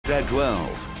KSAT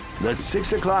 12. The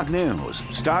 6 o'clock news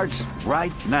starts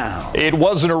right now. It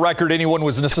wasn't a record anyone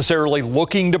was necessarily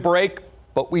looking to break,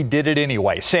 but we did it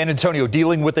anyway. San Antonio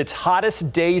dealing with its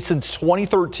hottest day since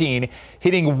 2013,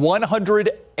 hitting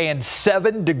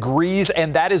 107 degrees,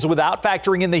 and that is without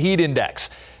factoring in the heat index.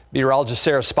 Meteorologist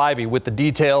Sarah Spivey with the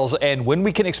details and when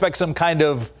we can expect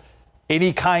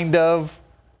any kind of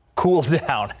cool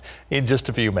down in just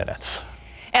a few minutes.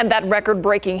 And that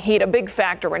record-breaking heat, a big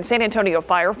factor in San Antonio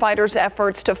firefighters'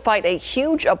 efforts to fight a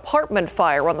huge apartment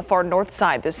fire on the far north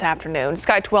side this afternoon.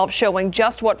 Sky 12 showing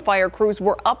just what fire crews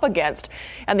were up against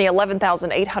in the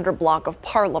 11,800 block of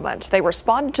Parliament. They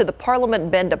responded to the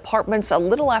Parliament Bend apartments a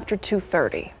little after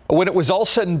 2:30. When it was all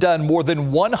said and done, more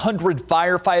than 100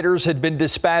 firefighters had been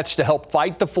dispatched to help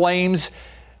fight the flames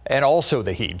and also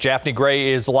the heat. Japhanie Gray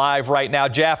is live right now.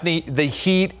 Japhanie, the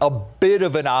heat, a bit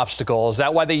of an obstacle. Is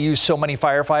that why they use so many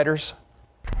firefighters?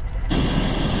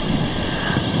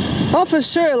 Oh, for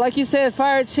sure. Like you said,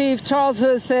 Fire Chief Charles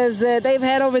Hood says that they've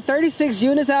had over 36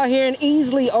 units out here and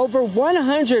easily over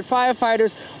 100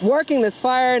 firefighters working this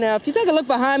fire. Now, if you take a look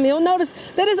behind me, you'll notice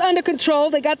that it's under control.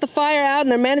 They got the fire out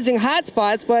and they're managing hot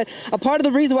spots. But a part of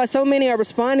the reason why so many are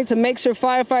responding to make sure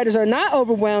firefighters are not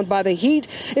overwhelmed by the heat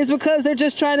is because they're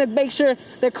just trying to make sure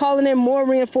they're calling in more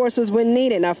reinforcements when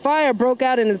needed. Now, fire broke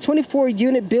out in the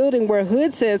 24-unit building where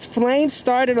Hood says flames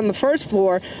started on the first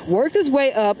floor, worked its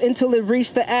way up until it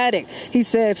reached the attic. He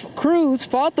said crews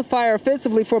fought the fire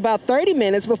offensively for about 30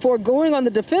 minutes before going on the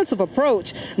defensive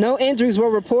approach. No injuries were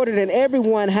reported and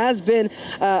everyone has been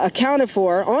accounted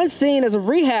for. On scene is a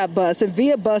rehab bus and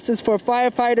via buses for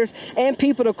firefighters and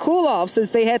people to cool off since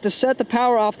they had to shut the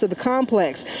power off to the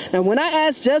complex. Now, when I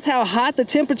asked just how hot the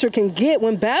temperature can get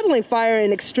when battling fire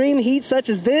in extreme heat such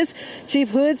as this, Chief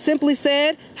Hood simply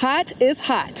said, hot is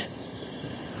hot.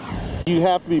 You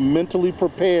have to be mentally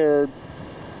prepared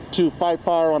to fight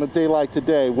fire on a day like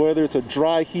today, whether it's a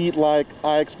dry heat like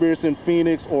I experienced in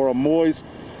Phoenix or a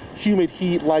moist, humid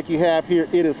heat like you have here.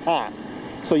 It is hot.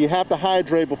 So you have to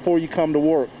hydrate before you come to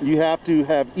work. You have to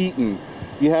have eaten.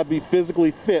 You have to be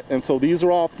physically fit. And so these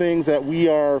are all things that we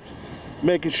are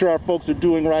making sure our folks are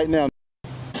doing right now.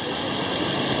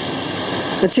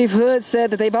 The Chief Hood said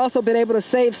that they've also been able to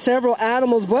save several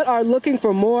animals but are looking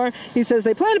for more. He says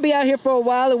they plan to be out here for a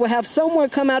while and will have someone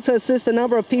come out to assist the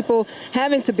number of people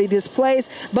having to be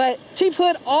displaced. But Chief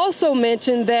Hood also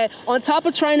mentioned that on top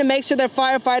of trying to make sure that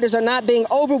firefighters are not being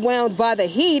overwhelmed by the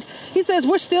heat, he says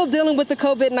we're still dealing with the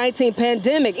COVID-19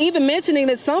 pandemic, even mentioning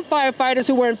that some firefighters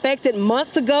who were infected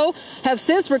months ago have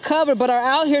since recovered but are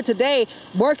out here today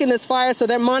working this fire, so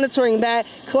they're monitoring that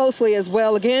closely as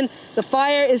well. Again, the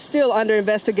fire is still under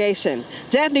investigation.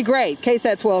 Japhanie Gray,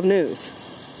 KSAT 12 News.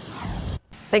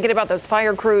 Thinking about those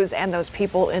fire crews and those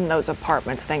people in those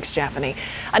apartments. Thanks, Japhanie.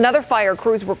 Another fire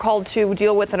crews were called to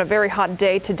deal with on a very hot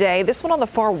day today. This one on the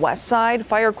far west side.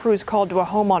 Fire crews called to a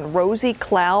home on Rosie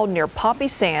Cloud near Poppy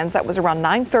Sands. That was around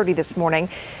 9:30 this morning.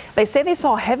 They say they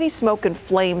saw heavy smoke and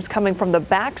flames coming from the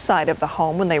back side of the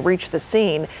home when they reached the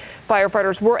scene.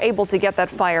 Firefighters were able to get that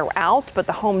fire out, but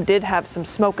the home did have some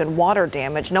smoke and water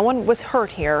damage. No one was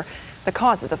hurt here. The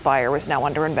cause of the fire is now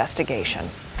under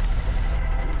investigation.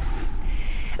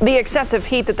 The excessive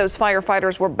heat that those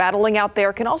firefighters were battling out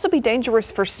there can also be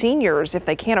dangerous for seniors if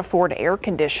they can't afford air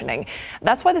conditioning.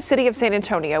 That's why the city of San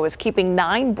Antonio is keeping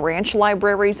 9 branch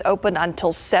libraries open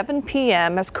until 7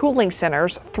 p.m. as cooling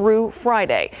centers through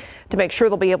Friday. To make sure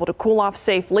they'll be able to cool off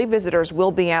safely, visitors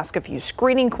will be asked a few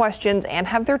screening questions and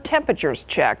have their temperatures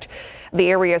checked. The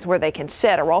areas where they can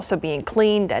sit are also being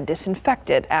cleaned and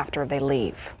disinfected after they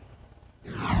leave.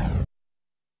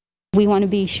 We want to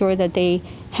be sure that they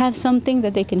have something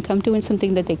that they can come to and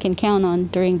something that they can count on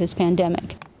during this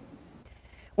pandemic.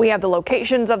 We have the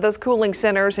locations of those cooling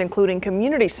centers, including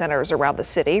community centers around the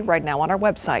city, right now on our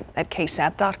website at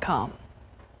KSAT.com.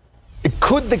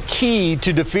 Could the key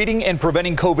to defeating and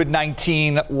preventing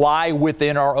COVID-19 lie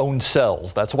within our own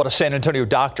cells? That's what a San Antonio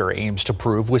doctor aims to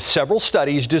prove with several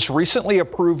studies just recently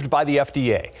approved by the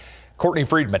FDA. Courtney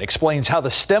Friedman explains how the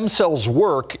stem cells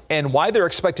work and why they're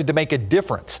expected to make a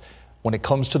difference when it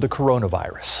comes to the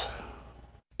coronavirus.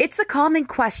 It's a common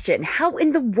question. How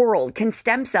in the world can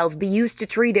stem cells be used to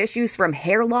treat issues from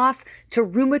hair loss to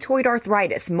rheumatoid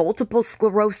arthritis, multiple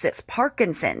sclerosis,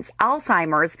 Parkinson's,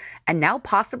 Alzheimer's, and now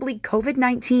possibly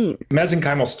COVID-19?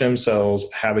 Mesenchymal stem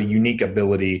cells have a unique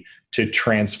ability to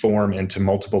transform into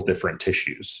multiple different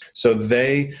tissues. So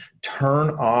they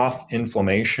turn off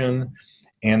inflammation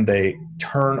and they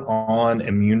turn on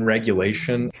immune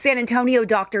regulation. San Antonio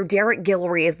Dr. Derek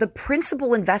Guillory is the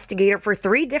principal investigator for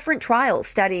 3 different trials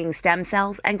studying stem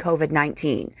cells and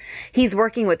COVID-19. He's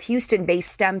working with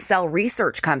Houston-based stem cell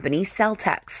research company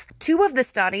Celtex. 2 of the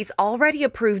studies already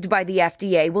approved by the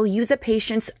FDA will use a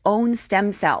patient's own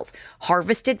stem cells,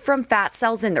 harvested from fat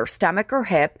cells in their stomach or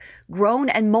hip, grown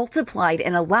and multiplied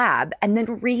in a lab, and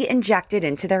then re-injected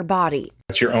into their body.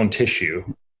 It's your own tissue,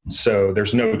 so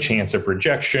there's no chance of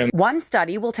rejection. One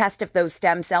study will test if those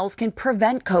stem cells can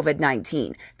prevent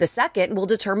COVID-19. The second will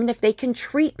determine if they can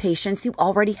treat patients who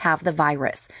already have the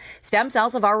virus. Stem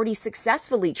cells have already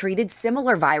successfully treated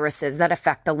similar viruses that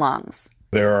affect the lungs.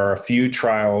 There are a few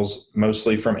trials,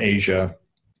 mostly from Asia,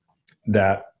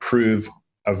 that prove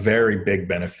a very big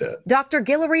benefit. Dr.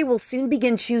 Guillory will soon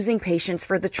begin choosing patients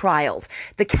for the trials.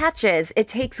 The catch is it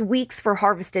takes weeks for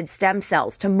harvested stem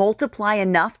cells to multiply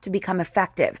enough to become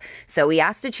effective. So he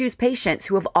has to choose patients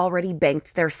who have already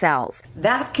banked their cells.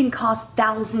 That can cost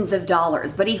thousands of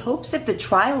dollars, but he hopes if the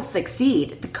trials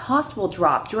succeed, the cost will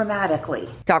drop dramatically.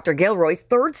 Dr. Guillory's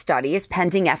 3rd study is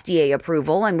pending FDA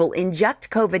approval and will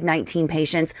inject COVID-19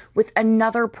 patients with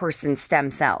another person's stem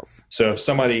cells. So if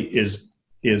somebody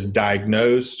is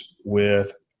diagnosed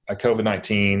with a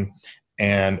COVID-19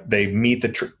 and they meet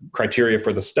the criteria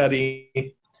for the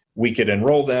study, we could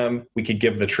enroll them, we could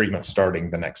give the treatment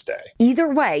starting the next day.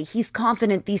 Either way, he's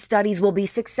confident these studies will be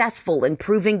successful in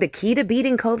proving the key to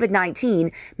beating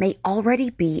COVID-19 may already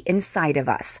be inside of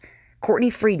us. Courtney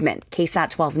Friedman,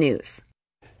 KSAT 12 News.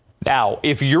 Now,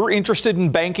 if you're interested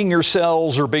in banking your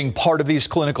cells or being part of these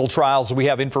clinical trials, we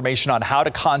have information on how to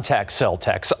contact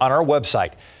Celtex on our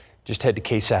website. Just head to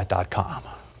KSAT.com.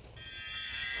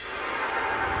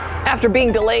 After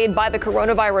being delayed by the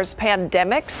coronavirus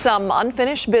pandemic, some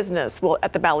unfinished business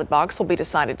at the ballot box will be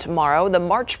decided tomorrow. The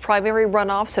March primary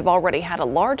runoffs have already had a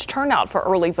large turnout for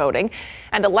early voting,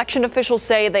 and election officials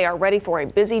say they are ready for a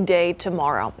busy day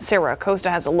tomorrow. Sarah Acosta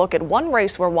has a look at one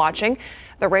race we're watching,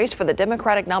 the race for the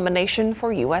Democratic nomination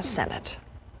for U.S. Senate.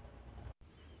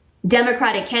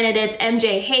 Democratic candidates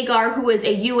MJ Hagar, who is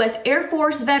a U.S. Air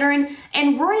Force veteran,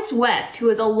 and Royce West, who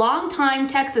is a longtime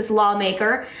Texas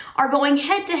lawmaker, are going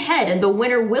head-to-head, and the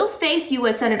winner will face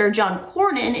U.S. Senator John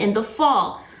Cornyn in the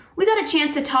fall. We got a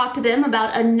chance to talk to them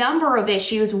about a number of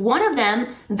issues. One of them,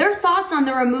 their thoughts on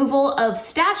the removal of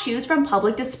statues from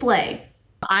public display.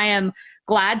 I am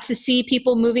glad to see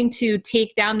people moving to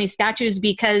take down these statues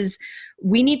because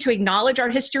we need to acknowledge our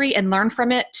history and learn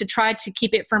from it to try to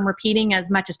keep it from repeating as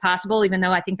much as possible, even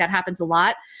though I think that happens a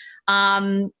lot.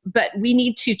 But we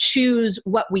need to choose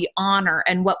what we honor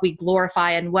and what we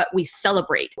glorify and what we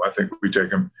celebrate. I think we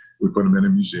take them, we put them in a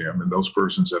museum, and those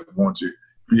persons that want to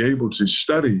be able to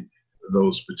study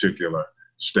those particular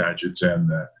statues and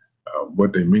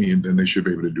what they mean, then they should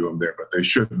be able to do them there. But they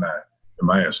should not, in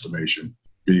my estimation,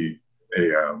 be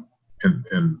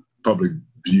in public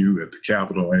view at the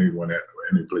Capitol or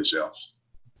any place else.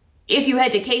 If you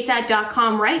head to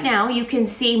KSAT.com right now, you can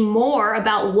see more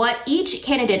about what each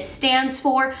candidate stands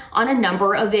for on a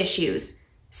number of issues.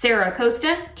 Sarah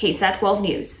Acosta, KSAT 12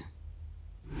 News.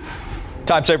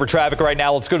 Time saver traffic right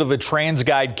now. Let's go to the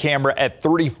TransGuide camera at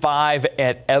 35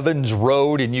 at Evans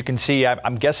Road, and you can see,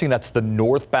 I'm guessing that's the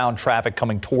northbound traffic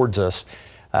coming towards us.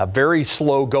 Very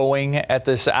slow going at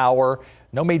this hour.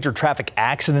 No major traffic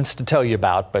accidents to tell you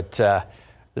about, but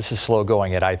this is slow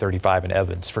going at I-35 in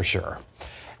Evans for sure.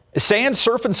 Sand,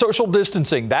 surf, and social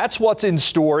distancing. That's what's in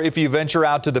store if you venture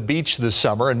out to the beach this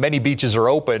summer, and many beaches are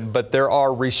open, but there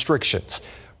are restrictions.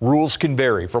 Rules can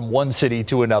vary from one city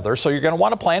to another, so you're going to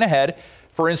want to plan ahead.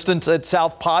 For instance, at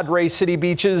South Padre City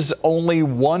beaches, only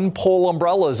one pole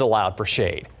umbrella is allowed for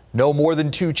shade. No more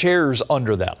than 2 chairs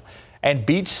under them. And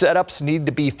beach setups need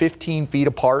to be 15 feet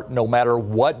apart no matter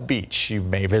what beach you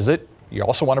may visit. You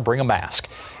also want to bring a mask.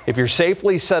 If you're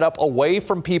safely set up away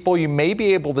from people, you may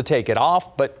be able to take it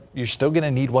off, but you're still going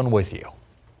to need one with you.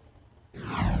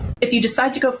 If you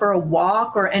decide to go for a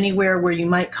walk or anywhere where you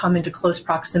might come into close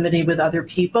proximity with other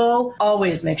people,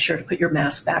 always make sure to put your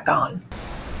mask back on.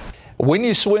 When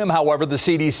you swim, however, the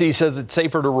CDC says it's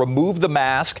safer to remove the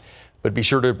mask, but be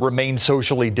sure to remain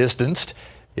socially distanced.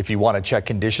 If you want to check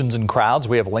conditions and crowds,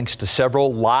 we have links to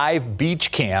several live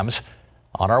beach cams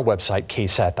on our website,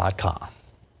 KSAT.com.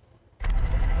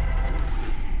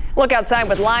 Look outside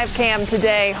with live cam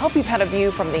today. Hope you've had a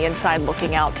view from the inside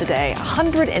looking out today.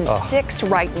 106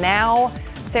 right now.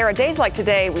 Sarah, days like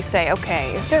today, we say,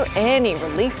 okay, is there any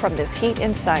relief from this heat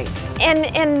in sight?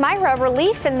 And Myra,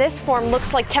 relief in this form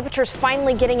looks like temperatures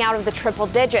finally getting out of the triple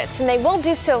digits, and they will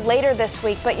do so later this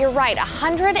week. But you're right,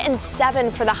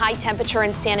 107 for the high temperature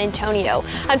in San Antonio.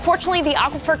 Unfortunately, the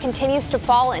aquifer continues to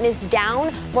fall and is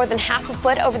down more than half a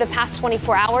foot over the past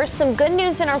 24 hours. Some good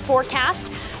news in our forecast.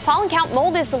 Pollen count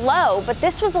mold is low, but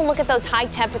this was a look at those high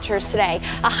temperatures today.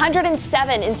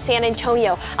 107 in San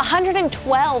Antonio,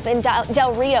 112 in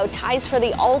Del Rio, ties for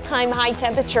the all-time high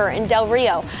temperature in Del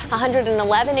Rio,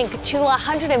 111 in Cotulla,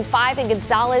 105 in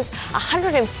Gonzales,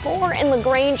 104 in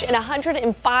LaGrange, and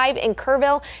 105 in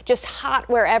Kerrville. Just hot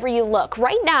wherever you look.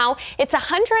 Right now, it's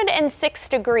 106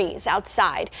 degrees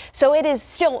outside, so it is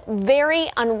still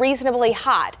very unreasonably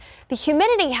hot. The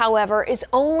humidity, however, is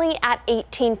only at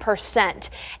 18%,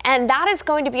 and that is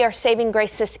going to be our saving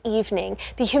grace this evening.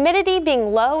 The humidity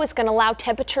being low is going to allow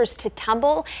temperatures to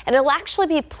tumble, and it'll actually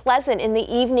be pleasant in the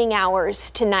evening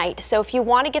hours tonight. So if you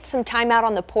want to get some time out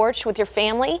on the porch with your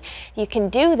family, you can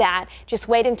do that. Just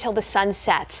wait until the sun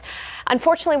sets.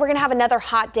 Unfortunately, we're going to have another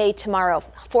hot day tomorrow.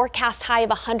 Forecast high of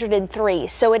 103.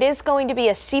 So it is going to be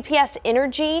a CPS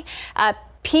Energy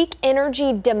peak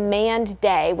energy demand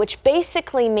day, which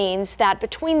basically means that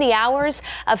between the hours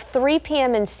of 3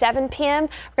 p.m. and 7 p.m.,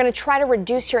 we're going to try to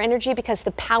reduce your energy because the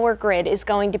power grid is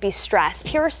going to be stressed.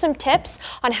 Here are some tips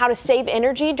on how to save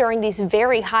energy during these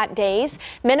very hot days.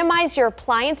 Minimize your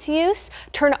appliance use,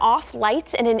 turn off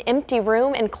lights in an empty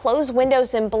room, and close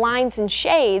windows and blinds and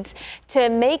shades to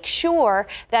make sure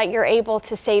that you're able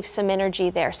to save some energy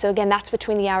there. So again, that's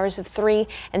between the hours of 3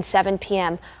 and 7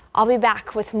 p.m. I'll be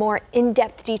back with more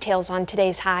in-depth details on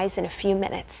today's highs in a few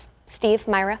minutes. Steve,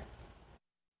 Myra.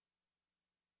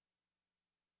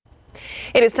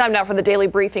 It is time now for the daily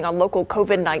briefing on local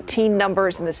COVID-19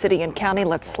 numbers in the city and county.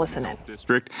 Let's listen in.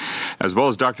 District, as well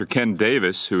as Dr. Ken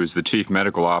Davis, who is the Chief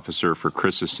Medical Officer for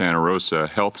Christus Santa Rosa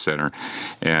Health Center.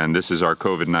 And this is our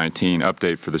COVID-19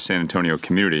 update for the San Antonio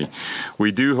community.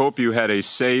 We do hope you had a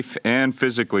safe and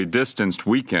physically distanced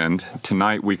weekend.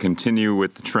 Tonight, we continue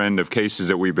with the trend of cases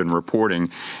that we've been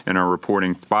reporting and are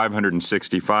reporting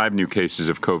 565 new cases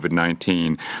of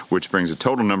COVID-19, which brings a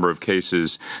total number of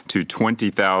cases to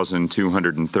 20,213.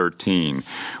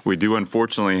 We do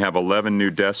unfortunately have 11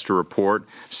 new deaths to report.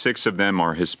 6 of them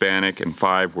are Hispanic and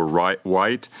 5 were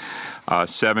white.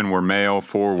 7 were male,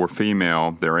 4 were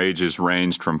female. Their ages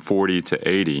ranged from 40 to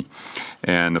 80.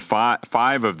 And the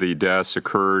 5 of the deaths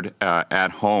occurred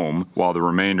at home, while the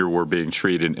remainder were being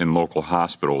treated in local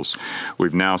hospitals.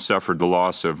 We've now suffered the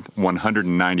loss of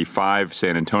 195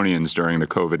 San Antonians during the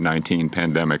COVID-19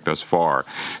 pandemic thus far,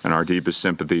 and our deepest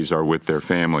sympathies are with their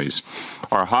families.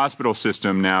 Our hospital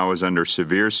system now is under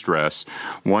severe stress.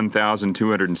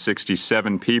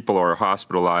 1,267 people are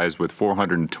hospitalized, with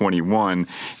 421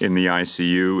 in the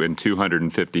ICU and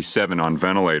 257 on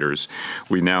ventilators.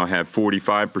 We now have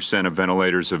 45% of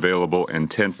ventilators available and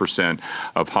 10%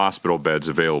 of hospital beds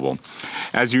available.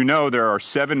 As you know, there are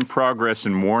 7 progress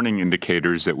and warning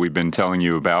indicators that we've been telling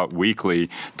you about weekly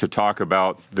to talk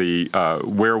about the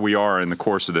where we are in the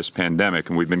course of this pandemic,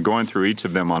 and we've been going through each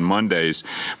of them on Mondays.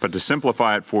 But to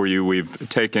simplify it for you, we've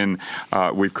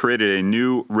created a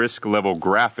new risk level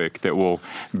graphic that will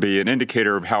be an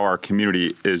indicator of how our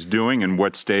community is doing and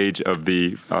what stage of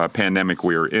the pandemic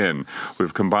we are in.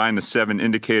 We've combined the 7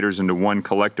 indicators into one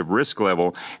collective risk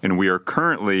level, and we are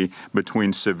currently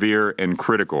between severe and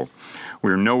critical.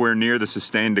 We are nowhere near the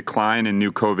sustained decline in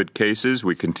new COVID cases.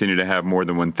 We continue to have more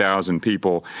than 1,000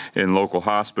 people in local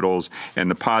hospitals, and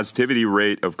the positivity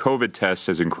rate of COVID tests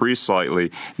has increased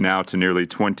slightly, now to nearly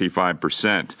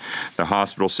 25%. The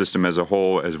hospital system as a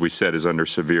whole, as we said, is under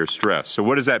severe stress. So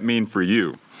what does that mean for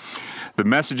you? The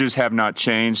messages have not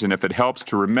changed, and if it helps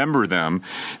to remember them,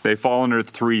 they fall under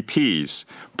 3 Ps: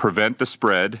 prevent the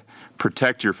spread,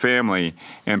 protect your family,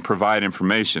 and provide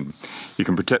information. You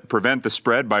can prevent the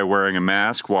spread by wearing a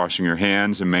mask, washing your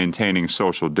hands, and maintaining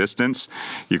social distance.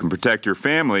 You can protect your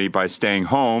family by staying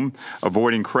home,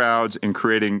 avoiding crowds, and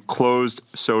creating closed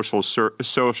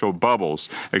social bubbles.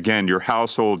 Again, your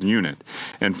household unit.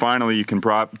 And finally, you can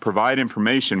provide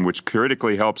information which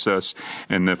critically helps us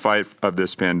in the fight of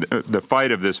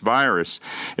this virus.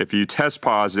 If you test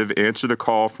positive, answer the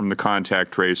call from the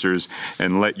contact tracers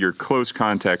and let your close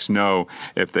contacts know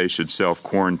if they should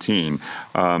self-quarantine.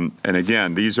 And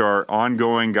again, these are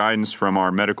ongoing guidance from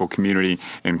our medical community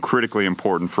and critically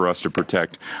important for us to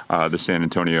protect the San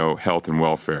Antonio health and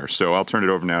welfare. So I'll turn it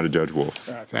over now to Judge Wolf.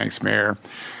 Thanks, Mayor.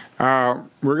 We're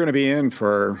going to be in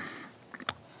for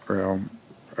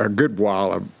a good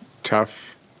while of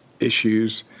tough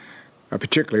issues,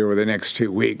 particularly over the next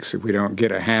 2 weeks if we don't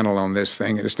get a handle on this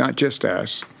thing. And it's not just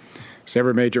us. It's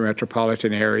every major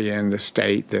metropolitan area in the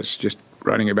state that's just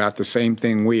running about the same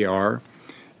thing we are.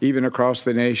 Even across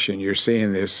the nation, you're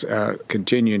seeing this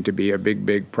continuing to be a big,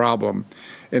 big problem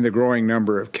in the growing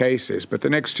number of cases. But the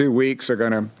next 2 weeks are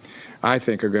going to, I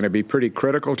think, are going to be pretty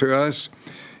critical to us.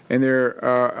 And they're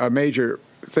a major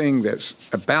thing that's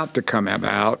about to come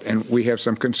about, and we have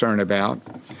some concern about,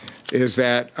 is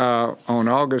that on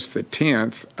August the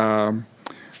 10th,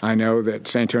 I know that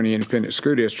San Antonio Independent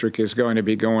School District is going to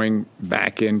be going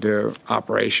back into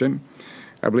operation.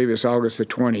 I believe it's August the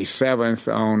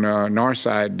 27th on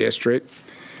Northside District.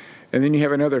 And then you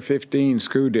have another 15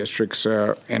 school districts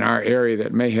in our area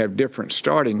that may have different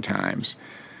starting times.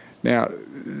 Now,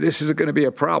 this is going to be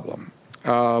a problem.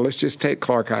 Let's just take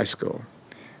Clark High School.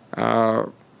 There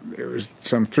was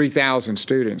some 3,000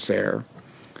 students there.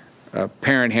 A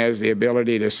parent has the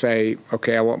ability to say,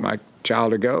 okay, I want my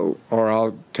child to go, or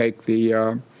I'll take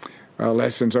the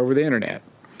lessons over the internet.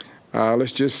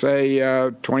 Let's just say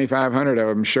 2,500 of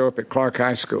them show up at Clark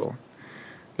High School,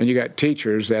 and you got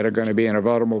teachers that are going to be in a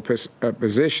vulnerable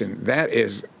position. That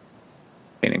is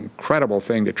an incredible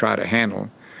thing to try to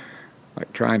handle,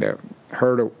 like trying to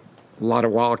herd a lot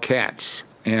of wild cats.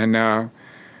 And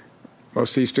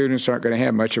most of these students aren't going to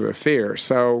have much of a fear.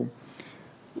 So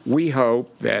we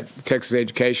hope that the Texas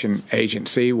Education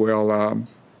Agency will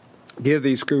give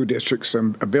these school districts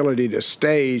some ability to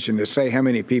stage and to say how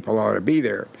many people ought to be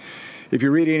there. If you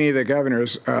read any of the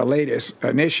governor's latest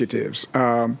initiatives,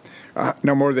 no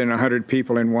more than 100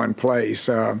 people in one place,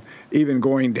 even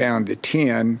going down to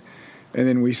 10, and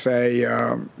then we say,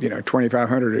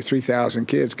 2,500 or 3,000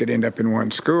 kids could end up in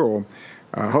one school.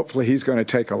 Hopefully he's going to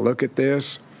take a look at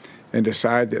this and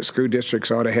decide that school districts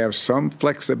ought to have some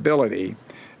flexibility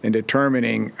in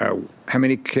determining how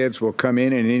many kids will come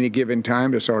in at any given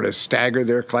time to sort of stagger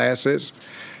their classes.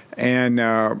 And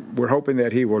we're hoping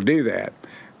that he will do that.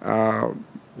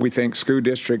 We think school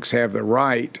districts have the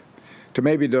right to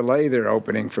maybe delay their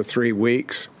opening for 3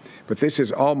 weeks, but this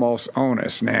is almost on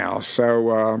us now.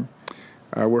 So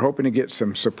we're hoping to get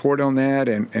some support on that,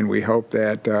 and we hope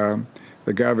that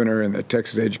the governor and the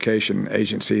Texas Education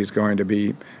Agency is going to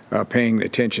be paying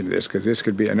attention to this, because this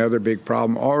could be another big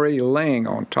problem already laying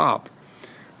on top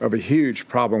of a huge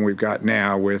problem we've got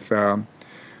now with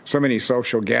so many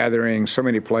social gatherings, so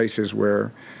many places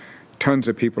where tons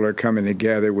of people are coming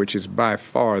together, which is by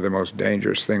far the most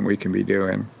dangerous thing we can be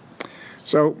doing.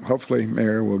 So hopefully,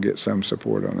 Mayor, we'll get some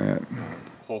support on that.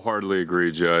 Wholeheartedly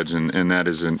agree, Judge, and that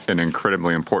is an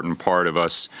incredibly important part of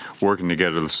us working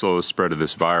together to slow the spread of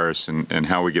this virus, and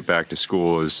how we get back to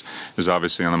school is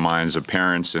obviously on the minds of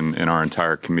parents and our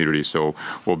entire community. So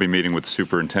we'll be meeting with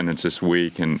superintendents this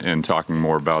week and talking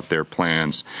more about their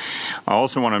plans. I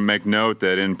also want to make note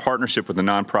that in partnership with the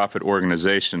nonprofit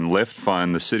organization Lift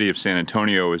Fund, the City of San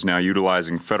Antonio is now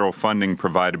utilizing federal funding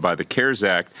provided by the CARES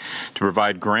Act to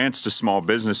provide grants to small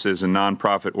businesses and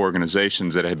nonprofit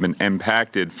organizations that have been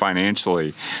impacted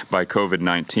financially by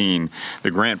COVID-19. The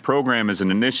grant program is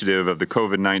an initiative of the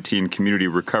COVID-19 Community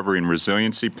Recovery and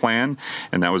Resiliency Plan,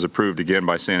 and that was approved again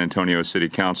by San Antonio City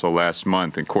Council last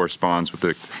month and corresponds with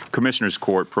the Commissioner's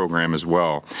Court program as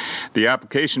well. The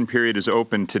application period is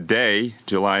open today,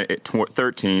 July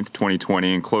 13th,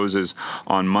 2020, and closes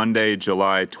on Monday,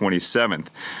 July 27th,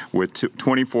 with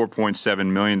 $24.7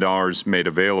 million made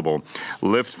available.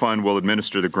 Lift Fund will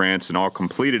administer the grants, and all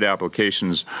completed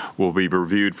applications will be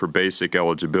reviewed for basic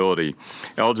eligibility.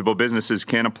 Eligible businesses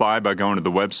can apply by going to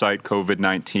the website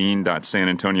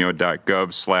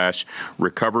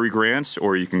covid19.sanantonio.gov/recovery grants,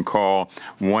 or you can call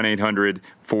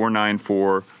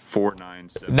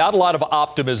 1-800-494-4977. Not a lot of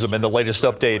optimism in the latest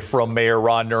update from Mayor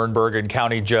Ron Nirenberg and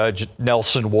County Judge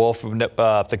Nelson Wolff.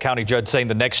 The county judge saying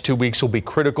the next 2 weeks will be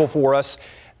critical for us.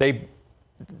 They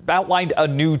outlined a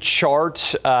new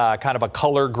chart, kind of a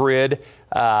color grid,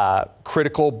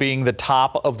 critical being the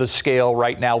top of the scale.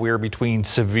 Right now we are between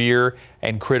severe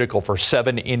and critical for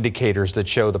 7 indicators that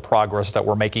show the progress that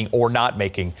we're making or not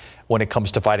making when it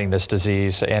comes to fighting this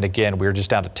disease. And again, we're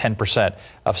just down to 10%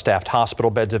 of staffed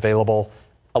hospital beds available,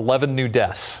 11 new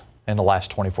deaths in the last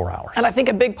 24 hours. And I think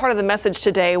a big part of the message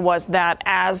today was that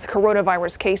as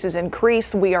coronavirus cases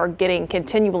increase, we are getting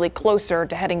continually closer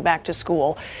to heading back to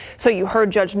school. So you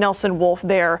heard Judge Nelson Wolff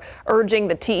there urging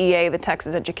the TEA, the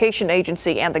Texas Education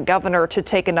Agency, and the governor to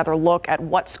take another look at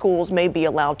what schools may be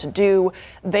allowed to do.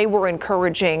 They were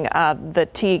encouraging the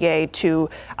TEA to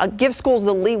give schools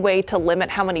the leeway to limit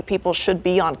how many people should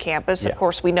be on campus. Of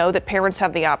course, we know that parents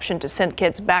have the option to send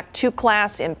kids back to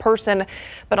class in person,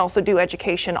 but also do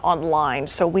education online.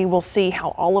 So we will see how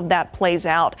all of that plays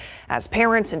out as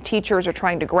parents and teachers are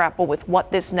trying to grapple with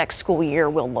what this next school year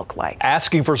will look like.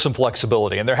 Asking for some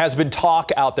flexibility, and there has been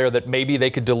talk out there that maybe they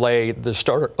could delay the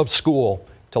start of school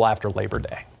till after Labor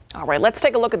Day. All right, let's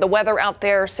take a look at the weather out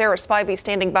there. Sarah Spivey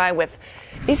standing by with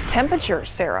these temperatures,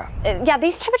 Sarah. Yeah,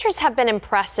 these temperatures have been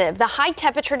impressive. The high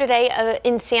temperature today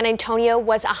in San Antonio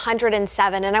was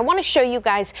 107, and I want to show you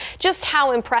guys just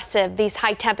how impressive these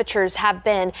high temperatures have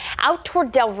been. Out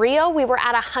toward Del Rio, we were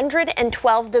at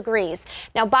 112 degrees.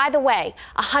 Now, by the way,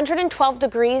 112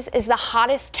 degrees is the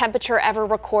hottest temperature ever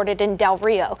recorded in Del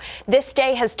Rio. This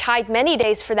day has tied many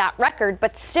days for that record,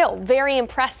 but still very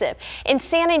impressive. In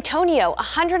San Antonio,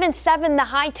 107 the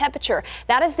high temperature.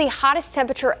 That is the hottest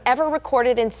temperature ever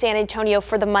recorded in San Antonio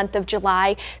for the month of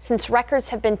July since records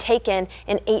have been taken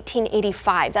in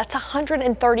 1885. That's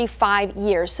 135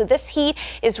 years. So this heat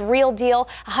is real deal.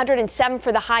 107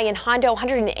 for the high in Hondo,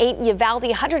 108 in Uvalde,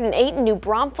 108 in New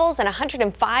Braunfels, and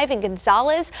 105 in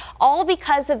Gonzales, all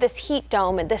because of this heat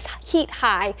dome and this heat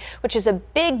high, which is a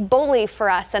big bully for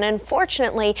us. And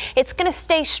unfortunately, it's going to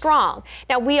stay strong.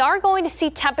 Now, we are going to see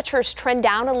temperatures trend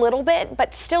down a little bit,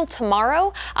 but still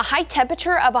tomorrow, a high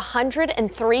temperature of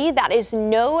 103. That is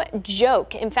no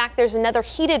joke. In fact, there's another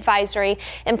heat advisory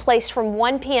in place from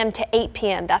 1 p.m. to 8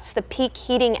 p.m. That's the peak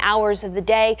heating hours of the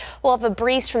day. We'll have a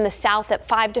breeze from the south at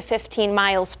 5 to 15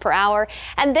 miles per hour.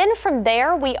 And then from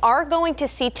there, we are going to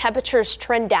see temperatures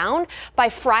trend down. By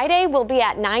Friday, we'll be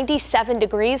at 97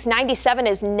 degrees. 97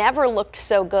 has never looked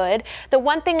so good. The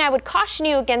one thing I would caution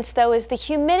you against, though, is the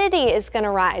humidity is going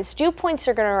to rise. Dew points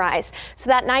are going to rise. So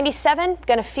that 97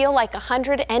 going to feel like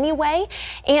 100 anyway.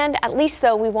 And at least,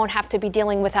 though, we won't have to be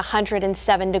dealing with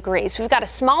 107 degrees. We've got a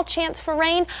small chance for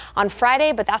rain on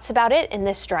Friday, but that's about it in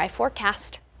this dry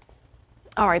forecast.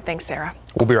 All right, thanks, Sarah.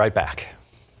 We'll be right back.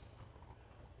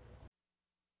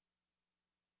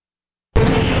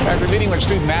 After meeting with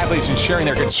student athletes and sharing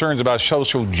their concerns about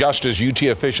social justice, UT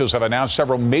officials have announced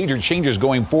several major changes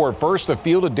going forward. First, the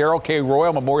field at Darrell K.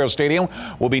 Royal Memorial Stadium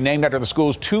will be named after the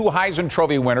school's two Heisman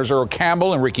Trophy winners, Earl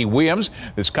Campbell and Ricky Williams.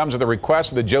 This comes at the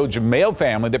request of the Joe Jamail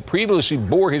family that previously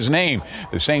bore his name.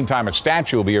 At the same time, a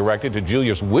statue will be erected to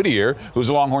Julius Whittier, who's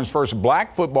the Longhorns' first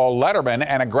black football letterman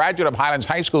and a graduate of Highlands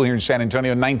High School here in San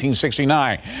Antonio in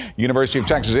 1969. University of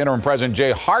Texas interim president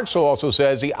Jay Hartzell also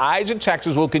says the Eyes of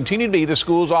Texas will continue to be the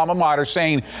school's alma mater,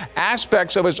 saying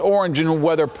aspects of its origin,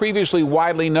 whether previously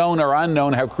widely known or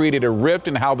unknown, have created a rift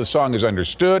in how the song is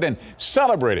understood and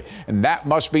celebrated, and that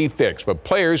must be fixed. But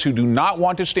players who do not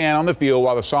want to stand on the field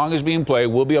while the song is being played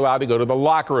will be allowed to go to the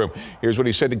locker room. Here's what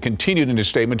he said and continued in his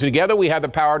statement. Together we have the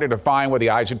power to define what the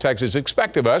Eyes of Texas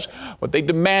expect of us, what they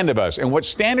demand of us, and what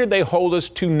standard they hold us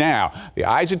to now. The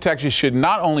Eyes of Texas should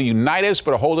not only unite us,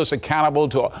 but hold us accountable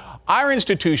to our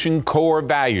institution core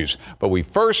values. But we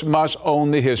first must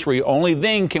own the history. Only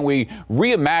then can we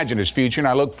reimagine its future, and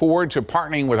I look forward to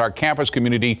partnering with our campus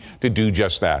community to do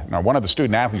just that. Now, one of the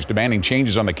student athletes demanding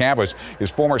changes on the campus is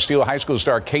former Steele High School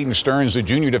star Caden Stearns. The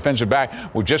junior defensive back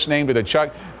was just named to the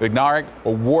Chuck Bednarik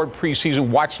Award preseason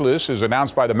watch list, as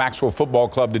announced by the Maxwell Football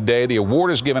Club today. The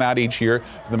award is given out each year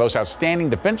to the most outstanding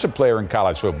defensive player in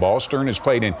college football. Stearns has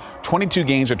played in 22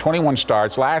 games with 21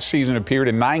 starts. Last season appeared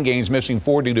in 9 games, missing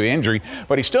 4 due to injury,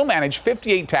 but he still managed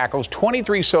 58 tackles,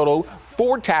 23 solo,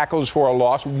 4 tackles for a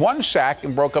loss, 1 sack,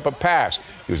 and broke up a pass.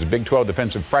 He was a Big 12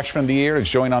 Defensive Freshman of the Year. Is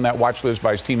joined on that watch list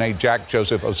by his teammate Jack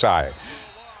Joseph Osai.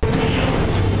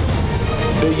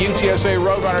 The UTSA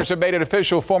Roadrunners have made it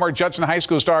official. Former Judson High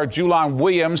School star Julian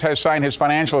Williams has signed his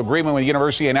financial agreement with the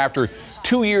university, and after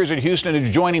 2 years at Houston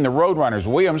is joining the Roadrunners.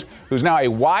 Williams, who's now a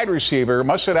wide receiver,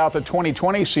 must sit out the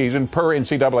 2020 season per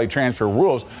NCAA transfer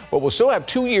rules, but will still have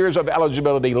 2 years of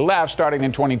eligibility left starting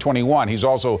in 2021. He's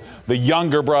also the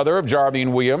younger brother of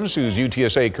Jarvian Williams, whose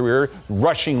UTSA career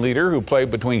rushing leader, who played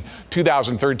between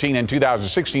 2013 and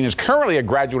 2016, is currently a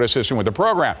graduate assistant with the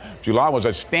program. Julian was a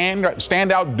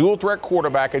standout dual-threat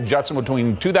quarterback at Judson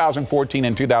between 2014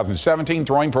 and 2017,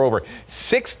 throwing for over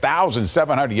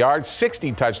 6,700 yards,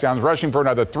 60 touchdowns, rushing for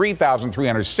another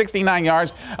 3,369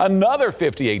 yards, another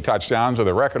 58 touchdowns, with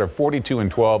a record of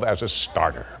 42-12 as a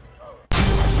starter.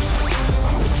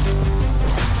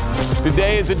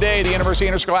 Today is the day the University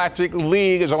Interscholastic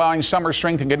League is allowing summer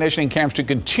strength and conditioning camps to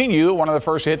continue. One of the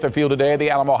first to hit the field today are the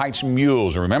Alamo Heights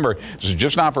Mules. And remember, this is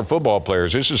just not for football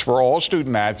players. This is for all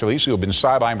student athletes who have been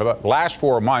sidelined for the last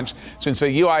 4 months since the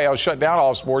UIL shut down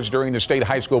all sports during the state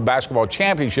high school basketball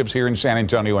championships here in San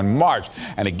Antonio in March.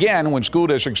 And again, when school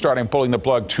districts started pulling the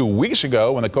plug 2 weeks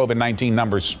ago when the COVID-19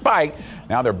 numbers spiked,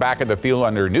 now they're back at the field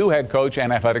under new head coach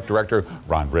and athletic director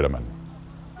Ron Ritteman.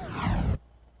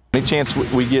 Any chance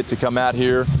we get to come out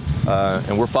here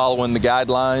and we're following the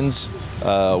guidelines.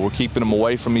 We're keeping them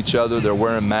away from each other. They're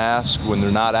wearing masks when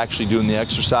they're not actually doing the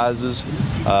exercises.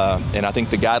 And I think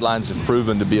the guidelines have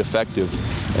proven to be effective.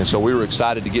 And so we were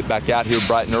excited to get back out here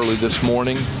bright and early this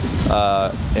morning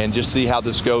and just see how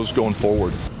this goes going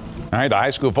forward. All right, the high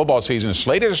school football season is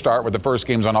slated to start with the first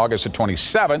games on August the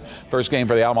 27th. First game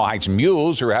for the Alamo Heights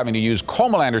Mules, who are having to use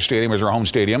Comalander Stadium as their home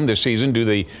stadium this season due to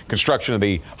the construction of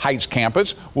the Heights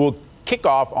campus, will kick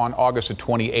off on August the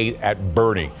 28th at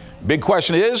Bernie. Big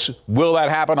question is, will that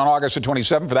happen on August the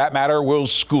 27th? For that matter, will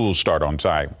school start on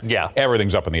time? Yeah.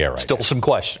 Everything's up in the air right Still now. some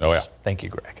questions. Oh, yeah. Thank you,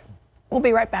 Greg. We'll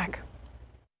be right back.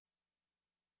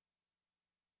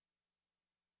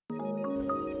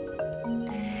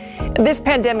 This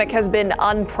pandemic has been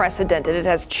unprecedented. It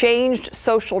has changed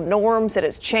social norms. It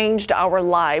has changed our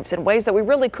lives in ways that we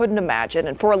really couldn't imagine.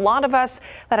 And for a lot of us,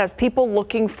 that has people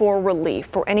looking for relief,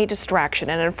 for any distraction.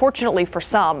 And unfortunately for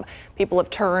some, people have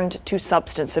turned to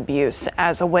substance abuse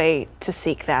as a way to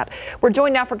seek that. We're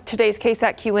joined now for today's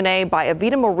KSAT Q&A by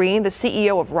Evita Marine, the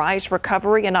CEO of Rise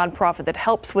Recovery, a nonprofit that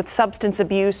helps with substance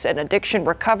abuse and addiction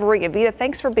recovery. Evita,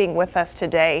 thanks for being with us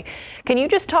today. Can you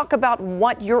just talk about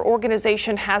what your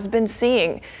organization has been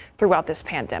seeing throughout this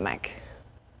pandemic?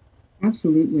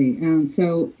 Absolutely.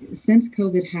 So since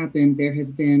COVID happened, there has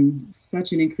been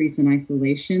such an increase in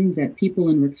isolation that people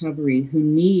in recovery who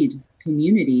need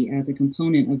community as a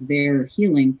component of their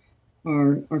healing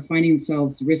are finding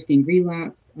themselves risking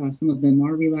relapse. Some of them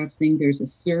are relapsing. There's a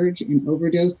surge in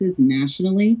overdoses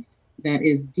nationally that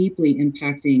is deeply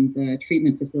impacting the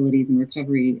treatment facilities and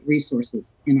recovery resources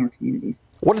in our communities.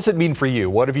 What does it mean for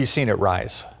you? What have you seen at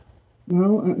Rise?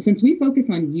 Well, since we focus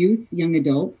on youth, young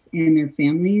adults, and their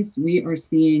families, we're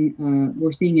seeing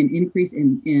an increase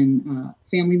in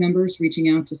family members reaching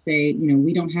out to say,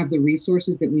 we don't have the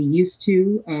resources that we used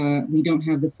to. We don't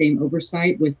have the same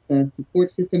oversight with the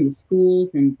support system, the schools,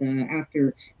 and the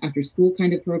after school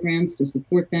kind of programs to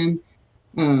support them.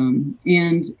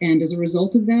 And as a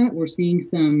result of that, we're seeing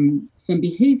some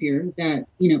behavior that,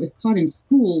 if caught in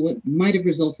school, what might have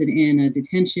resulted in a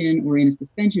detention or in a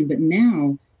suspension, but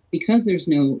now, because there's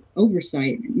no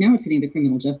oversight, now it's hitting the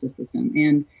criminal justice system.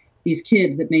 And these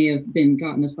kids that may have been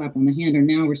gotten a slap on the hand are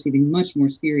now receiving much more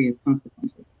serious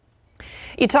consequences.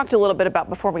 You talked a little bit about,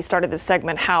 before we started this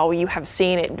segment, how you have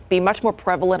seen it be much more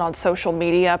prevalent on social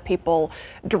media, people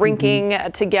drinking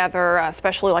together,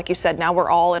 especially like you said, now we're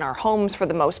all in our homes for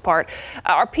the most part.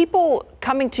 Are people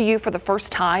coming to you for the first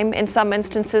time in some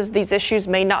instances? These issues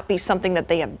may not be something that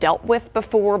they have dealt with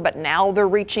before, but now they're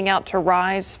reaching out to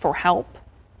Rise for help?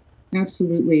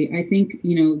 Absolutely. I think,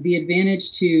 the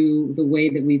advantage to the way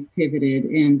that we've pivoted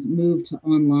and moved to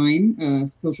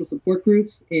online social support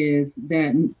groups is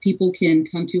that people can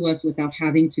come to us without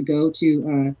having to go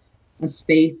to a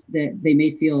space that they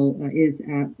may feel is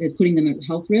putting them at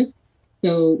health risk.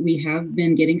 So we have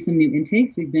been getting some new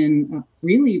intakes. We've been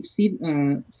really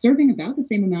serving about the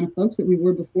same amount of folks that we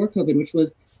were before COVID, which was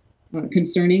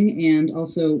concerning, and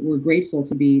also we're grateful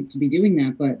to be doing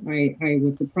that. But I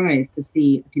was surprised to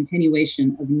see a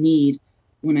continuation of need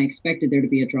when I expected there to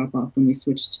be a drop off when we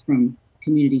switched from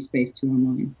community space to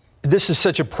online. This is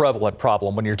such a prevalent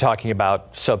problem when you're talking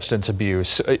about substance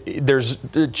abuse. There's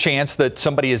a chance that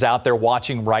somebody is out there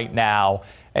watching right now,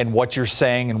 and what you're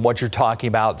saying and what you're talking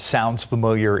about sounds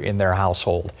familiar in their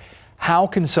household. How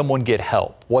can someone get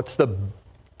help? What's the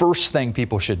first thing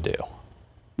people should do?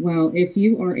 Well, if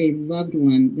you are a loved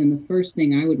one, then the first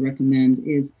thing I would recommend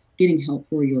is getting help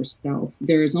for yourself.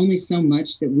 There is only so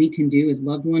much that we can do as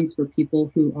loved ones for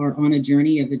people who are on a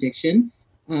journey of addiction.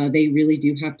 They really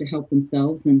do have to help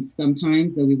themselves, and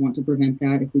sometimes, though we want to prevent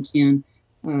that if we can,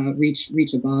 reach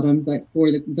a bottom. But for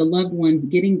the loved ones,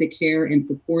 getting the care and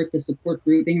support, the support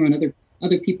group, being around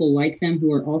other people like them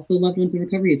who are also loved ones in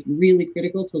recovery is really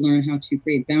critical to learn how to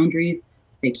create boundaries,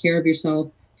 take care of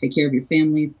yourself, take care of your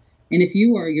families. And if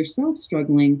you are yourself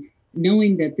struggling,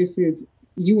 knowing that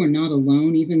you are not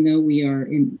alone, even though we are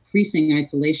increasing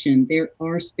isolation, there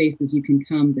are spaces you can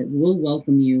come that will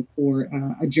welcome you for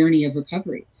a journey of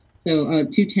recovery. So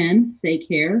 210 Say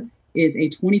Care is a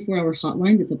 24-hour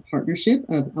hotline that's a partnership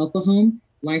of Alpha Home,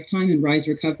 Lifetime, and Rise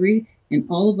Recovery. And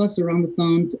all of us are on the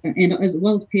phones, and as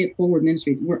well as Pay It Forward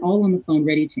Ministries. We're all on the phone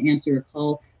ready to answer a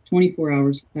call 24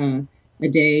 hours a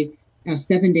day.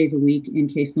 7 days a week in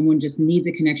case someone just needs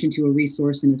a connection to a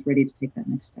resource and is ready to take that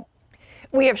next step.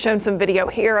 We have shown some video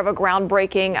here of a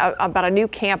groundbreaking about a new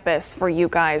campus for you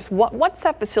guys. What's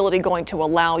that facility going to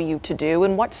allow you to do,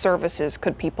 and what services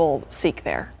could people seek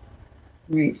there?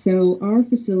 Right. So our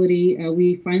facility,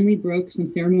 we finally broke some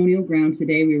ceremonial ground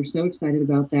today. We were so excited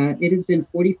about that. It has been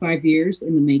 45 years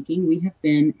in the making. We have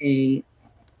been a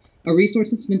a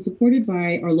resource that's been supported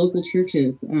by our local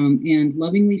churches, and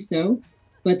lovingly so.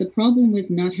 But the problem with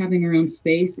not having our own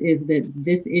space is that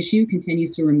this issue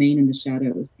continues to remain in the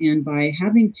shadows. And by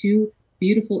having 2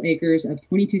 beautiful acres of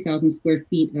 22,000 square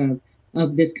feet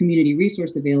of this community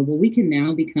resource available, we can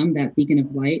now become that beacon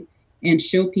of light and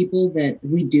show people that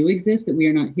we do exist, that we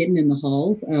are not hidden in the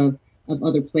halls of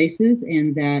other places,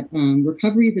 and that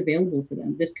recovery is available to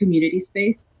them. This community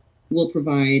space will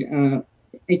provide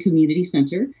a community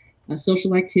center,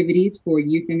 social activities for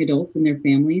youth and adults and their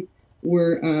families.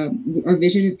 Our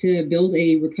vision is to build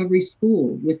a recovery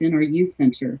school within our youth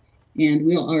center. And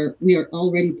we are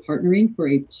already partnering for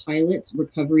a pilot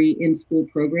recovery in school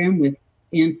program with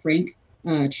Anne Frank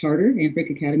Charter, Anne Frank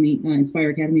Academy, Inspire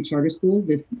Academy Charter School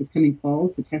this coming fall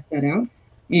to test that out.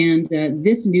 And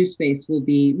this new space will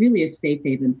be really a safe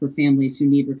haven for families who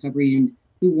need recovery and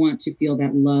who want to feel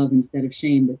that love instead of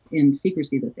shame and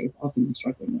secrecy that they've often been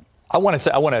struggling with. I want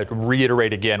to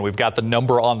reiterate again, we've got the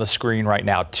number on the screen right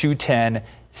now,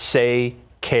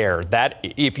 210-SAY-CARE. That,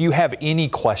 if you have any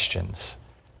questions,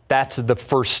 that's the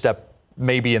first step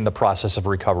maybe in the process of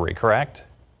recovery, correct?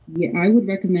 Yeah, I would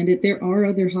recommend it. There are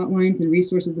other hotlines and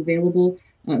resources available,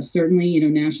 certainly,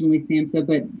 nationally, SAMHSA,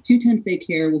 but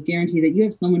 210-SAY-CARE will guarantee that you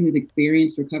have someone who's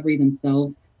experienced recovery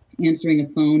themselves answering a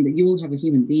phone, that you will have a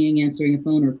human being answering a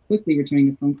phone or quickly returning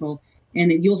a phone call, and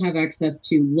that you'll have access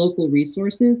to local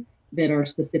resources that are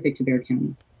specific to Bexar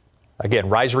County. Again,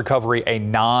 Rise Recovery, a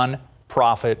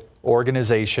non-profit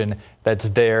organization that's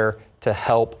there to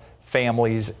help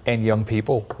families and young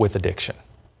people with addiction.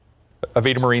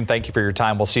 Avita Marine, thank you for your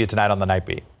time. We'll see you tonight on the Night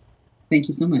Beat. Thank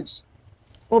you so much.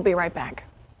 We'll be right back.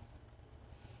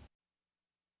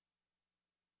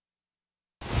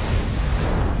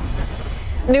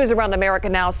 News around America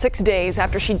now, 6 days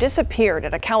after she disappeared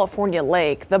at a California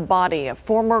lake. The body of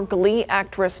former Glee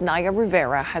actress Naya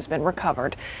Rivera has been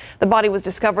recovered. The body was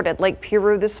discovered at Lake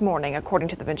Piru this morning, according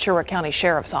to the Ventura County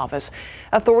Sheriff's Office.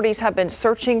 Authorities have been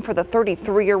searching for the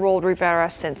 33-year-old Rivera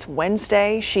since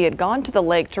Wednesday. She had gone to the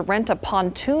lake to rent a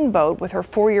pontoon boat with her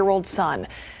 4-year-old son.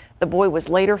 The boy was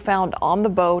later found on the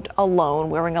boat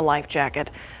alone, wearing a life jacket.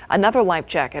 Another life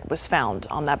jacket was found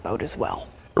on that boat as well.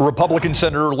 Republican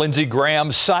Senator Lindsey Graham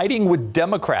siding with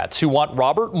Democrats who want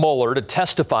Robert Mueller to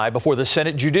testify before the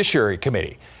Senate Judiciary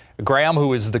Committee. Graham,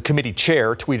 who is the committee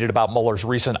chair, tweeted about Mueller's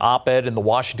recent op-ed in the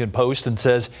Washington Post and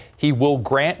says he will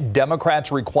grant Democrats'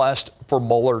 request for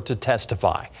Mueller to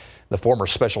testify. The former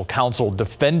special counsel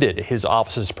defended his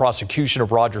office's prosecution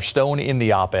of Roger Stone in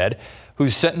the op-ed,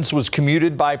 whose sentence was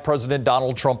commuted by President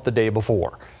Donald Trump the day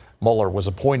before. Mueller was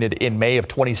appointed in May of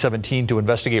 2017 to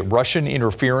investigate Russian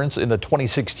interference in the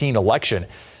 2016 election.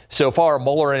 So far,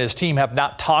 Mueller and his team have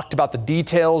not talked about the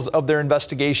details of their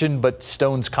investigation, but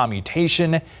Stone's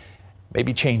commutation may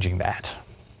be changing that.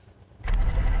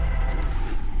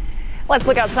 Let's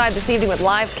look outside this evening with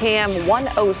live cam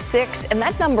 106, and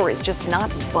that number is just not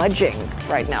budging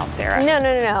right now, Sarah.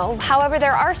 No. However,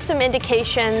 there are some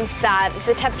indications that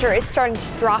the temperature is starting to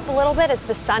drop a little bit as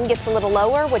the sun gets a little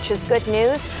lower, which is good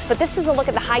news. But this is a look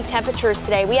at the high temperatures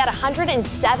today. We had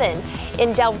 107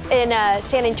 in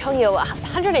San Antonio,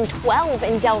 112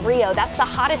 in Del Rio. That's the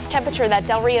hottest temperature that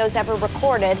Del Rio's ever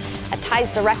recorded. That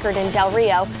ties the record in Del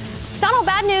Rio. It's not all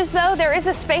bad news, though. There is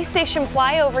a space station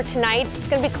flyover tonight. It's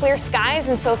going to be clear skies,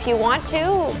 and so if you want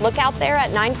to, look out there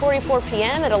at 9:44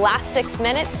 p.m. It'll last 6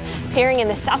 minutes, appearing in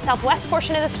the south-southwest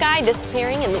portion of the sky,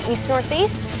 disappearing in the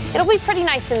east-northeast. It'll be pretty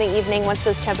nice in the evening once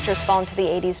those temperatures fall into the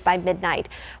 80s by midnight.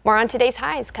 More on today's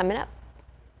highs coming up.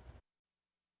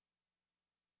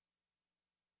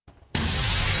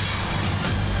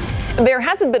 There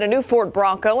hasn't been a new Ford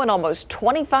Bronco in almost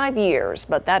 25 years,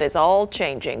 but that is all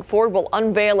changing. Ford will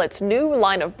unveil its new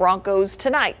line of Broncos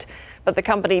tonight, but the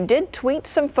company did tweet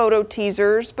some photo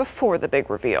teasers before the big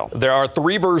reveal. There are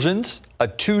 3 versions: a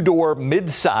 2-door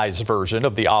mid-size version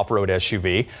of the off-road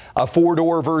SUV, a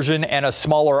 4-door version, and a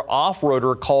smaller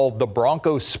off-roader called the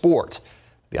Bronco Sport.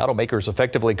 The automaker is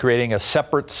effectively creating a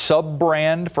separate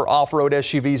sub-brand for off-road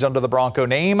SUVs under the Bronco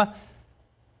name.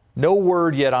 No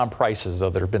word yet on prices, though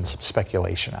there have been some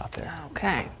speculation out there.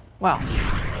 Okay. Well,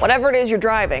 whatever it is you're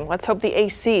driving, let's hope the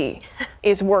AC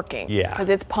is working. Yeah. Because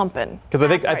it's pumping. Because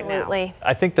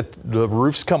I think that the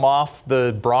roofs come off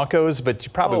the Broncos, but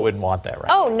you probably wouldn't want that,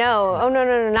 right? Oh, no,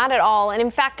 not at all. And in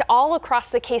fact, all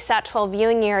across the KSAT 12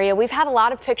 viewing area, we've had a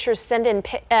lot of pictures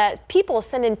people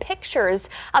send in pictures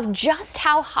of just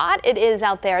how hot it is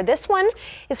out there. This one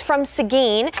is from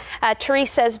Seguin,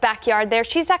 Teresa's backyard there.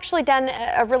 She's actually done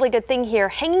a really good thing here,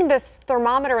 hanging the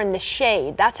thermometer in the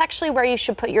shade. That's actually where you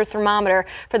should put your thermometer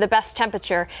for the best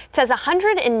temperature. It says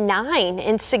 109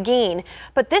 in Seguin,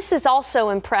 but this is also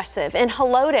impressive. In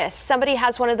Helotes, somebody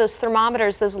has one of those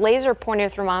thermometers, those laser pointer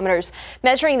thermometers,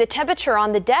 measuring the temperature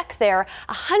on the deck there,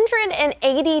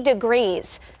 180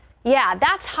 degrees. Yeah,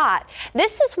 that's hot.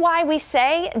 This is why we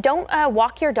say don't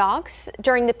walk your dogs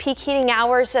during the peak heating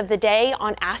hours of the day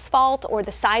on asphalt or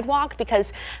the sidewalk,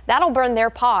 because that'll burn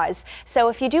their paws. So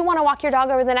if you do want to walk your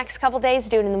dog over the next couple days,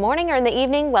 do it in the morning or in the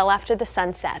evening, well after the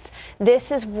sun sets.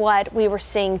 This is what we were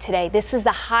seeing today. This is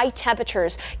the high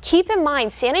temperatures. Keep in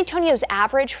mind, San Antonio's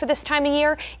average for this time of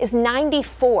year is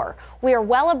 94. We are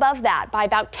well above that by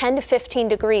about 10 to 15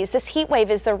 degrees. This heat wave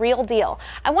is the real deal.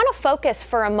 I want to focus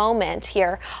for a moment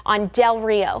here on Del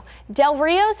Rio. Del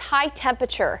Rio's high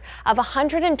temperature of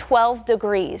 112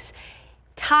 degrees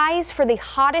ties for the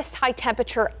hottest high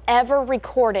temperature ever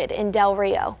recorded in Del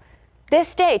Rio.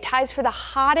 This day ties for the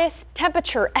hottest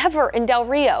temperature ever in Del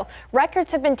Rio.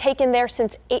 Records have been taken there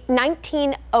since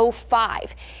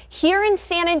 1905. Here in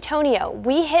San Antonio,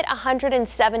 we hit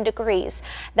 107 degrees.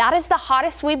 That is the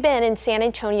hottest we've been in San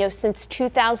Antonio since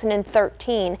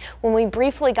 2013, when we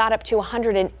briefly got up to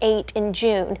 108 in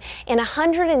June. And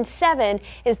 107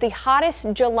 is the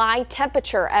hottest July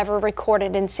temperature ever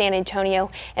recorded in San Antonio.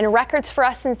 And records for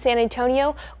us in San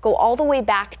Antonio go all the way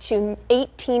back to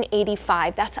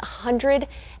 1885. That's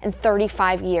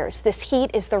 135 years. This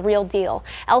heat is the real deal.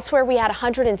 Elsewhere, we had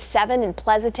 107 in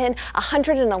Pleasanton,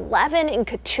 111 in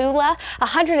Cotulla,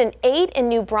 108 in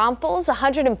New Braunfels,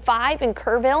 105 in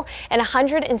Kerrville, and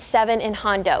 107 in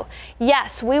Hondo.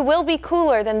 Yes, we will be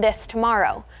cooler than this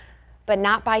tomorrow, but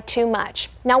not by too much.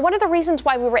 Now, one of the reasons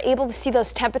why we were able to see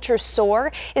those temperatures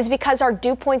soar is because our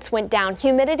dew points went down.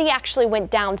 Humidity actually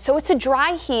went down, so it's a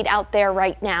dry heat out there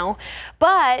right now,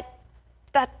 but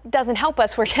that doesn't help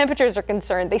us where temperatures are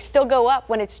concerned. They still go up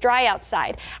when it's dry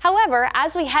outside. However,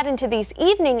 as we head into these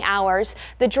evening hours,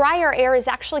 the drier air is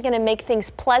actually going to make things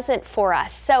pleasant for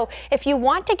us. So if you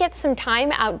want to get some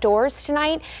time outdoors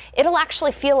tonight, it'll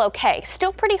actually feel okay.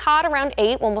 Still pretty hot around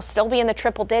 8 when we'll still be in the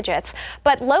triple digits,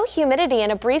 but low humidity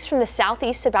and a breeze from the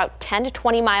southeast about 10 to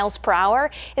 20 miles per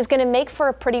hour is going to make for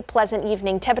a pretty pleasant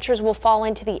evening. Temperatures will fall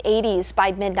into the 80s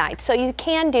by midnight. So you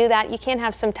can do that. You can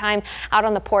have some time out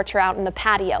on the porch or out in the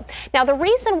patio. Now, the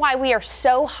reason why we are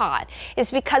so hot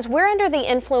is because we're under the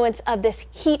influence of this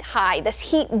heat high, this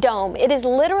heat dome. It is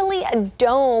literally a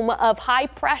dome of high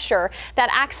pressure that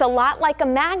acts a lot like a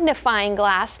magnifying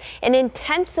glass in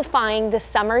intensifying the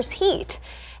summer's heat.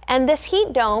 And this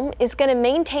heat dome is going to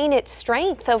maintain its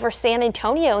strength over San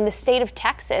Antonio and the state of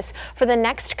Texas for the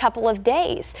next couple of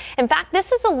days. In fact,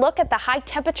 this is a look at the high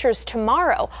temperatures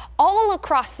tomorrow. All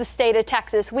across the state of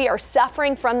Texas, we are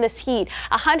suffering from this heat.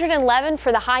 111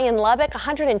 for the high in Lubbock,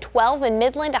 112 in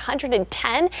Midland,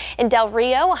 110 in Del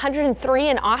Rio, 103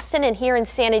 in Austin and here in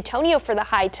San Antonio for the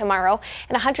high tomorrow,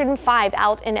 and 105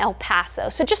 out in El Paso.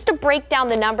 So just to break down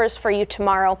the numbers for you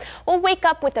tomorrow, we'll wake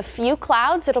up with a few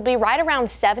clouds. It'll be right around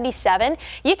 77.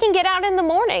 You can get out in the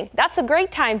morning. That's a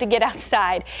great time to get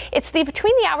outside. It's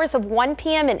between the hours of 1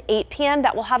 p.m. and 8 p.m.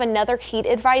 that we'll have another heat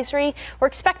advisory. We're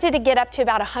expected to get up to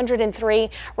about 103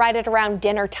 right at around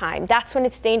dinner time. That's when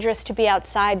it's dangerous to be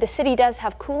outside. The city does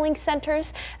have cooling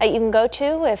centers that you can go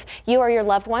to if you or your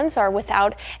loved ones are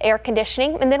without air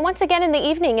conditioning. And then once again in the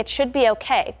evening, it should be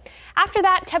okay. After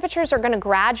that, temperatures are going to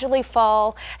gradually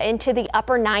fall into the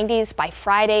upper 90s by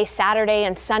Friday, Saturday,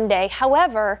 and Sunday.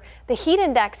 However, the heat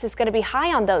index is going to be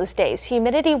high on those days.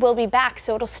 Humidity will be back,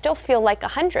 so it'll still feel like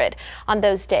 100 on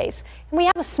those days. And we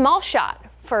have a small shot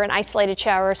for an isolated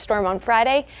shower or storm on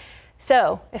Friday.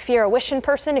 So if you're a wishing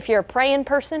person, if you're a praying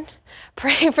person,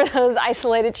 pray for those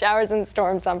isolated showers and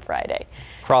storms on Friday.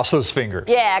 Cross those fingers.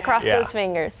 Yeah, cross those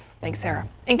fingers. Thanks, Sarah.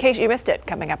 In case you missed it,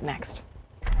 coming up next.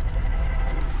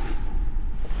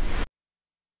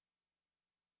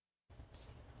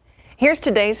 Here's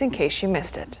today's In Case You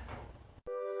Missed It.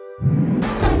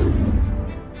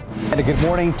 And good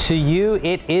morning to you.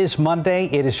 It is Monday.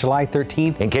 It is July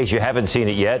 13th. In case you haven't seen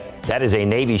it yet, that is a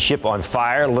Navy ship on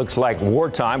fire. Looks like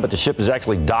wartime, but the ship is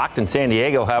actually docked in San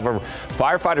Diego. However,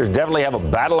 firefighters definitely have a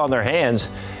battle on their hands.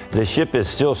 The ship is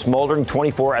still smoldering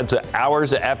 24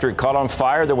 hours after it caught on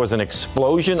fire. There was an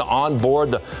explosion on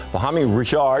board the Bahami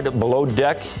Richard below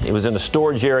deck. It was in the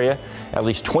storage area. At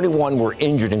least 21 were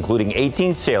injured, including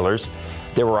 18 sailors.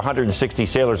 There were 160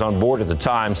 sailors on board at the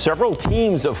time. Several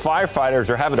teams of firefighters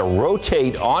are having to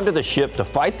rotate onto the ship to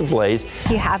fight the blaze.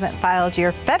 If you haven't filed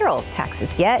your federal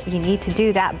taxes yet, you need to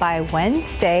do that by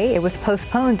Wednesday. It was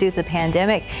postponed due to the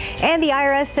pandemic, and the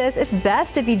IRS says it's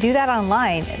best if you do that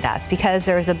online. That's because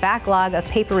there is a backlog of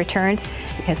paper returns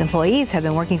because employees have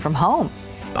been working from home.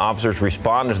 Officers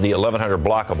responded to the 1100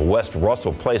 block of West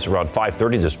Russell Place around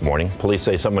 5:30 this morning. Police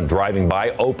say someone driving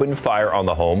by opened fire on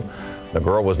the home. The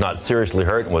girl was not seriously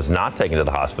hurt and was not taken to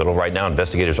the hospital. Right now,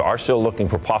 investigators are still looking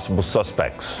for possible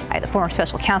suspects. The former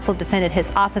special counsel defended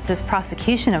his office's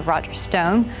prosecution of Roger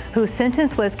Stone, whose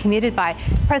sentence was commuted by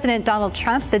President Donald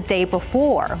Trump the day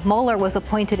before. Mueller was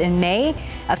appointed in May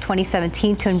of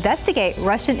 2017 to investigate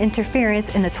Russian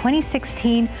interference in the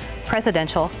 2016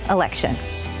 presidential election.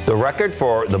 The record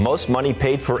for the most money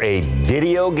paid for a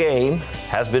video game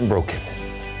has been broken.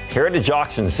 Heritage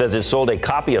Auctions says it sold a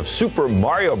copy of Super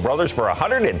Mario Brothers for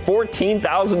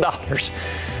 $114,000.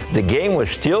 The game was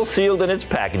still sealed in its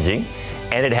packaging,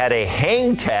 and it had a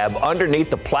hang tab underneath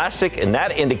the plastic, and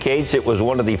that indicates it was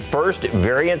one of the first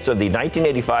variants of the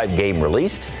 1985 game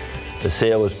released. The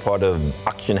sale was part of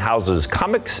Auction House's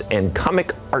Comics and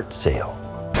Comic Art Sale.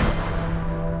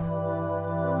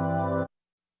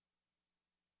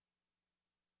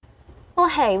 Well,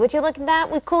 hey, would you look at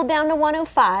that? We cooled down to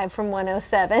 105 from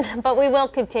 107, but we will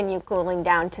continue cooling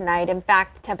down tonight. In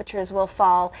fact, temperatures will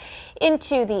fall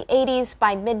into the 80s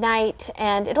by midnight,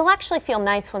 and it'll actually feel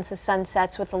nice once the sun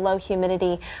sets with the low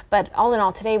humidity. But all in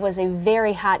all, today was a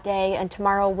very hot day, and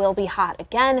tomorrow will be hot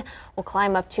again. We'll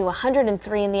climb up to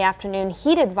 103 in the afternoon.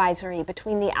 Heat advisory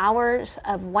between the hours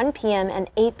of 1 p.m. and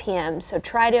 8 p.m., so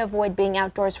try to avoid being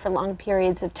outdoors for long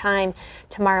periods of time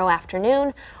tomorrow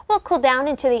afternoon. We'll cool down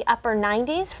into the upper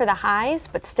 90s for the highs,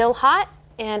 but still hot,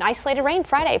 and isolated rain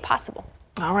Friday possible.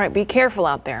 All right, be careful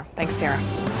out there. Thanks, Sarah.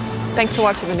 Thanks for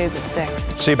watching the news at 6.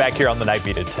 See you back here on the Night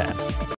Beat at 10.